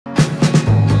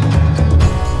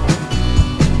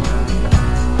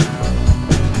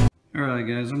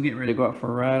Alright guys, I'm getting ready to go out for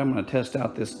a ride. I'm going to test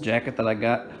out this jacket that I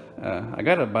got. I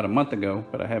got it about a month ago,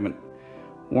 but I haven't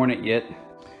worn it yet.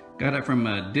 Got it from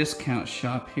a discount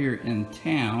shop here in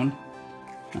town.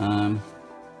 It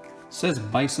says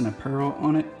Bison Apparel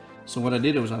on it. So what I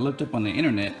did was I looked up on the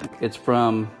internet. It's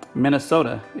from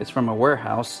Minnesota. It's from a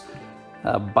warehouse,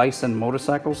 Bison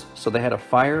Motorcycles. So they had a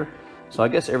fire. So I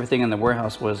guess everything in the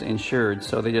warehouse was insured.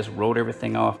 So they just wrote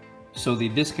everything off. So the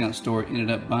discount store ended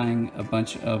up buying a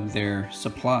bunch of their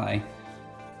supply.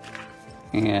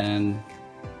 And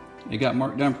it got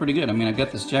marked down pretty good. I mean, I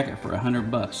got this jacket for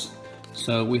 $100.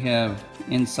 So we have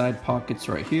inside pockets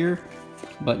right here,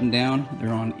 button down.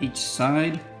 They're on each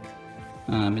side.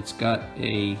 It's got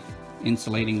a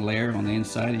insulating layer on the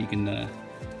inside. You can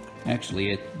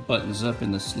actually, it buttons up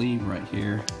in the sleeve right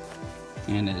here,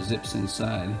 and it zips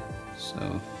inside.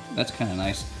 So that's kind of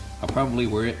nice. I'll probably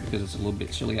wear it because it's a little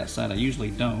bit chilly outside. I usually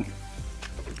don't,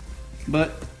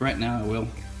 but right now I will.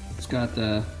 It's got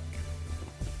the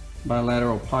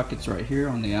bilateral pockets right here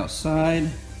on the outside.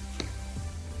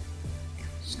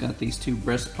 It's got these two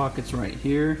breast pockets right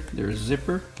here. There's a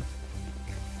zipper.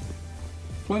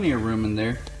 Plenty of room in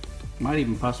there. Might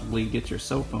even possibly get your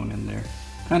cell phone in there.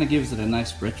 Kind of gives it a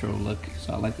nice retro look.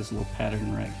 So I like this little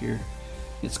pattern right here.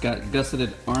 It's got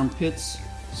gusseted armpits,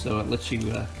 so it lets you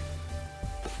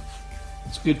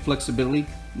it's good flexibility,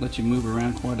 lets you move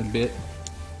around quite a bit.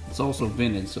 It's also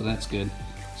vented, so that's good.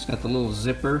 It's got the little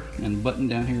zipper and button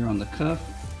down here on the cuff.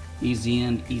 Easy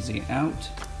in, easy out.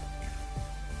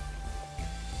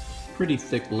 Pretty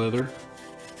thick leather.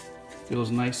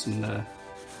 Feels nice and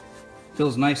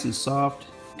soft.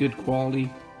 Good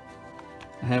quality.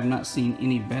 I have not seen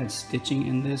any bad stitching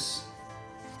in this.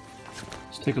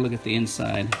 Let's take a look at the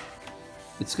inside.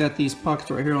 It's got these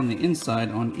pockets right here on the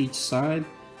inside on each side.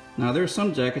 Now there are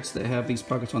some jackets that have these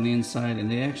pockets on the inside, and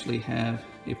they actually have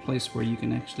a place where you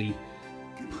can actually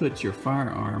put your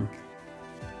firearm.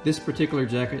 This particular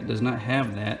jacket does not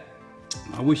have that.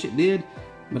 I wish it did,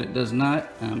 but it does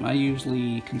not. I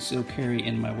usually conceal carry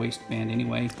in my waistband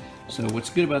anyway. So what's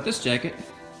good about this jacket,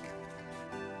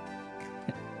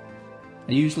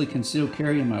 I usually conceal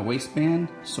carry in my waistband,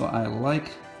 so I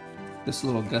like this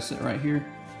little gusset right here.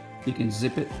 You can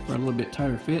zip it for a little bit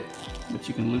tighter fit, but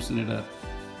you can loosen it up.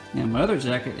 Now my other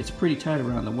jacket, it's pretty tight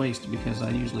around the waist because I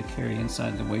usually carry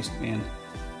inside the waistband.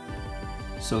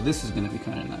 So this is going to be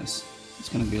kind of nice. It's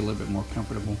going to be a little bit more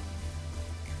comfortable.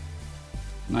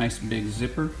 Nice big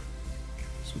zipper.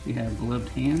 So if you have gloved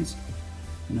hands,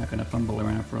 you're not going to fumble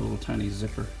around for a little tiny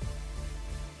zipper.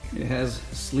 It has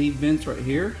sleeve vents right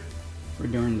here for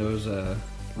during those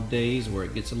days where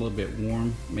it gets a little bit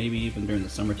warm, maybe even during the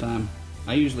summertime.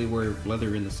 I usually wear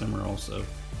leather in the summer also.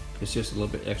 It's just a little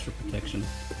bit extra protection.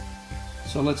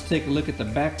 So let's take a look at the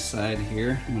back side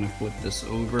here. I'm going to flip this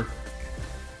over.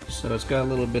 So it's got a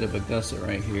little bit of a gusset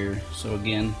right here. So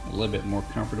again, a little bit more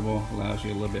comfortable, allows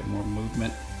you a little bit more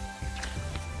movement.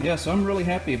 Yeah, so I'm really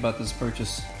happy about this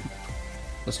purchase.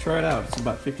 Let's try it out. It's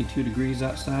about 52 degrees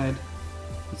outside.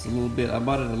 It's a little bit, I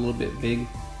bought it a little bit big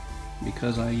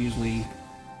because I usually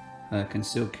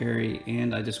conceal carry,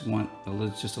 and I just want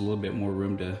just a little bit more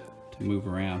room to move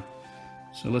around.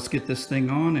 So let's get this thing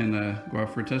on and go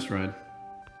out for a test ride.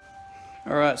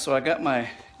 Alright, so I got my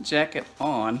jacket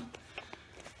on.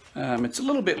 It's a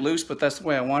little bit loose, but that's the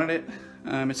way I wanted it.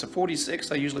 It's a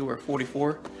 46. I usually wear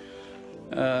 44.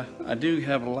 I do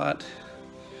have a lot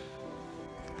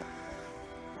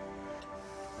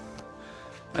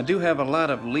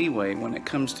of leeway when it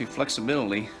comes to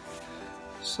flexibility.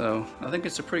 So I think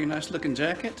it's a pretty nice looking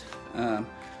jacket. I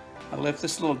left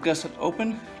this little gusset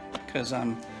open because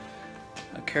I'm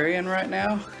carrying right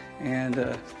now,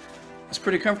 and it's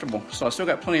pretty comfortable. So I still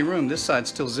got plenty of room. This side's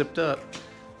still zipped up,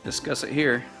 this gusset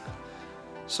here.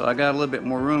 So I got a little bit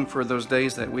more room for those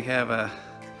days that we have a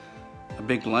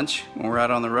big lunch when we're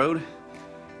out on the road.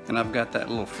 And I've got that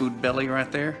little food belly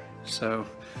right there. So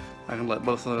I can let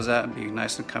both of those out and be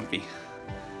nice and comfy.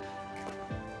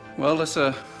 Well, let's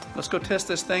go test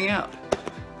this thing out.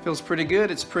 Feels pretty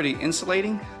good. It's pretty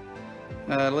insulating.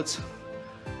 Let's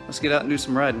get out and do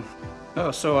some riding.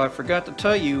 Oh, so I forgot to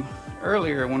tell you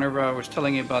earlier whenever I was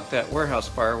telling you about that warehouse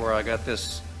fire where I got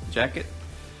this jacket,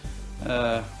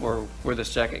 or where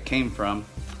this jacket came from.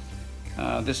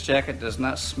 This jacket does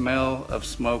not smell of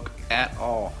smoke at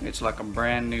all. It's like a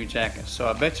brand new jacket. So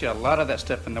I bet you a lot of that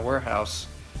stuff in the warehouse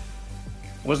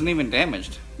wasn't even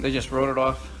damaged. They just wrote it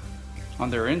off on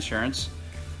their insurance,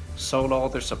 sold all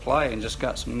their supply, and just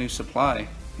got some new supply.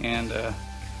 And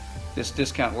this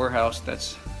discount warehouse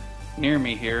that's near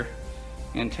me here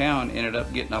in town ended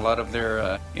up getting a lot of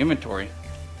their inventory.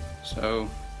 So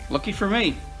lucky for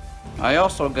me. I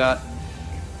also got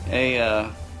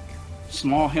a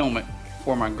small helmet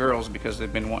for my girls because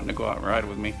they've been wanting to go out and ride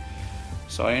with me.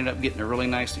 So I ended up getting a really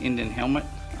nice Indian helmet.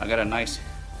 I got a nice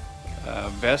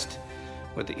vest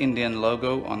with the Indian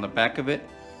logo on the back of it.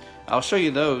 I'll show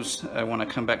you those when I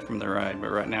come back from the ride,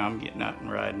 but right now I'm getting out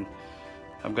and riding.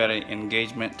 I've got an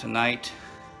engagement tonight,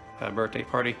 a birthday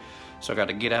party, so I got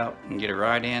to get out and get a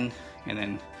ride in and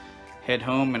then head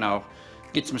home, and I'll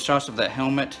get some shots of that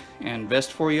helmet and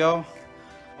vest for y'all.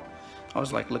 I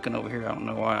was like looking over here, I don't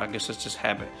know why, I guess it's just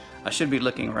habit. I should be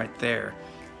looking right there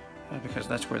because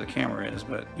that's where the camera is,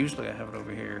 but usually I have it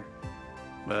over here.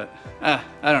 But I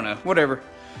don't know, whatever.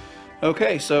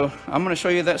 Okay, so I'm gonna show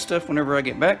you that stuff whenever I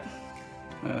get back.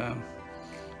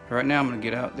 Right now I'm gonna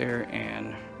get out there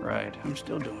and ride. I'm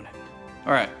still doing it.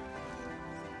 All right.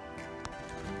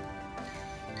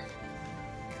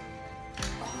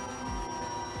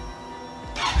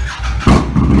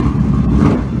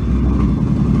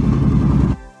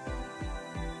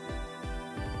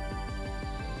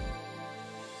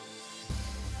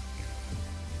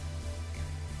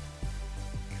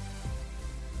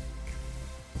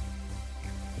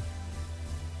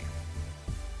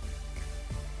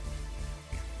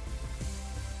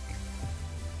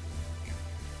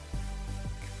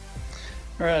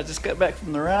 Alright, I just got back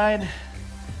from the ride.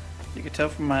 You can tell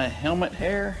from my helmet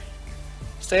hair.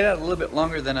 Stayed out a little bit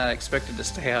longer than I expected to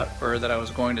stay out, or that I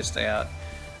was going to stay out.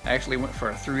 I actually went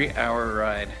for a 3-hour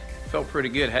ride. Felt pretty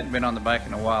good, hadn't been on the bike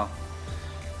in a while.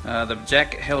 The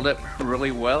jacket held up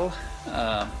really well.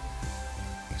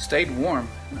 Stayed warm.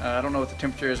 I don't know what the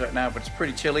temperature is right now, but it's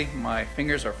pretty chilly. My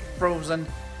fingers are frozen.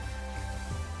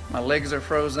 My legs are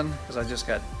frozen because I just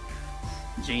got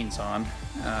jeans on.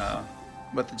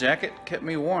 But the jacket kept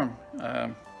me warm.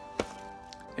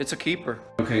 It's a keeper.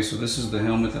 Okay, so this is the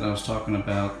helmet that I was talking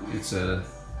about. It's an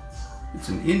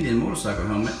Indian motorcycle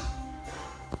helmet.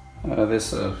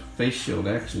 This face shield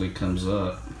actually comes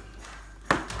up,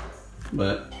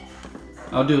 but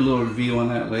I'll do a little review on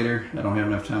that later. I don't have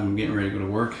enough time. I'm getting ready to go to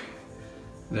work.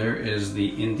 There is the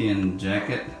Indian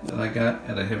jacket that I got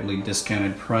at a heavily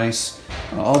discounted price.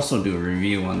 I'll also do a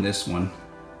review on this one.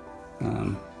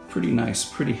 Pretty nice,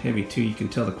 pretty heavy too. You can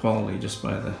tell the quality just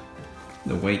by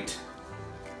the weight.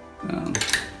 Got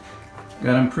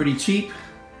them pretty cheap.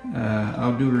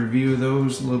 I'll do a review of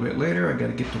those a little bit later. I got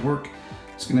to get to work.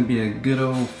 It's going to be a good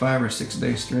old 5 or 6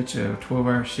 day stretch of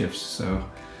 12-hour shifts. So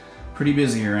pretty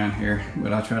busy around here,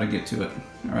 but I'll try to get to it.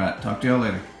 All right, talk to y'all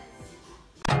later.